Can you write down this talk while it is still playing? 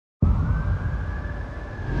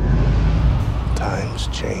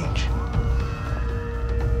times change.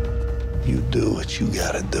 You do what you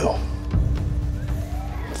gotta do.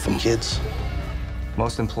 For kids.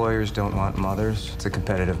 Most employers don't want mothers. It's a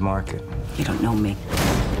competitive market. You don't know me.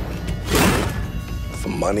 For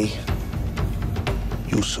money,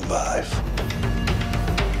 you survive.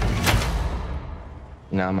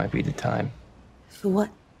 Now might be the time. For what?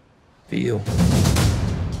 For you.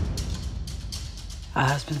 Our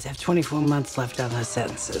husbands have 24 months left on their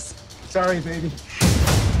sentences. Sorry, baby.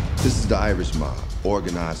 This is the Irish mob,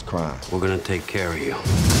 organized crime. We're gonna take care of you.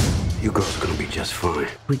 You girls are gonna be just fine.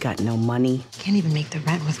 We got no money. Can't even make the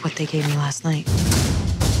rent with what they gave me last night.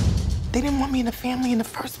 They didn't want me in the family in the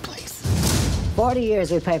first place. 40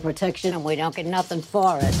 years we pay protection and we don't get nothing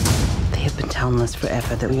for it. They have been telling us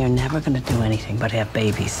forever that we are never going to do anything but have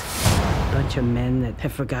babies. A bunch of men that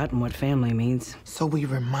have forgotten what family means. So we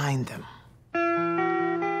remind them.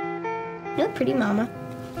 You're pretty, Mama.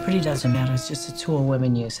 Pretty doesn't matter. It's just a tool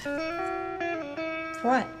women use. For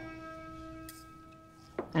what?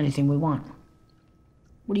 Anything we want.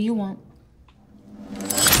 What do you want?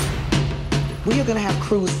 We are gonna have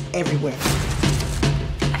crews everywhere.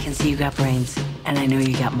 I can see you got brains, and I know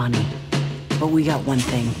you got money. But we got one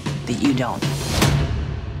thing that you don't.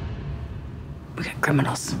 We got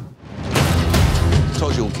criminals. I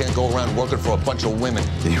told you we can't go around working for a bunch of women.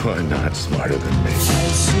 You are not smarter than me.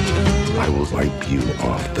 I will wipe you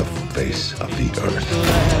off the face of the earth.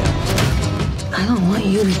 I don't want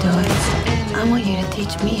you to do it. I want you to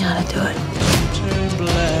teach me how to do it.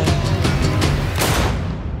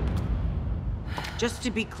 Just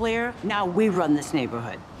to be clear, now we run this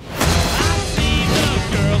neighborhood.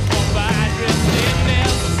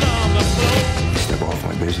 Step off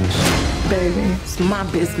my business. Baby, it's my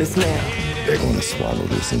business now. They're gonna swallow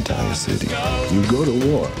this entire city. You go to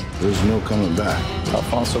war, there's no coming back.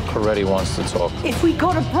 Alfonso Coretti wants to talk. If we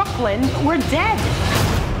go to Brooklyn, we're dead.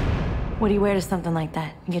 What do you wear to something like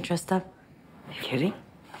that? You get dressed up? Are you kidding?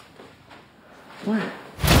 What?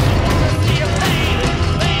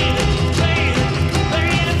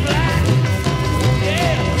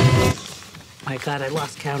 My God, I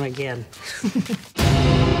lost count again.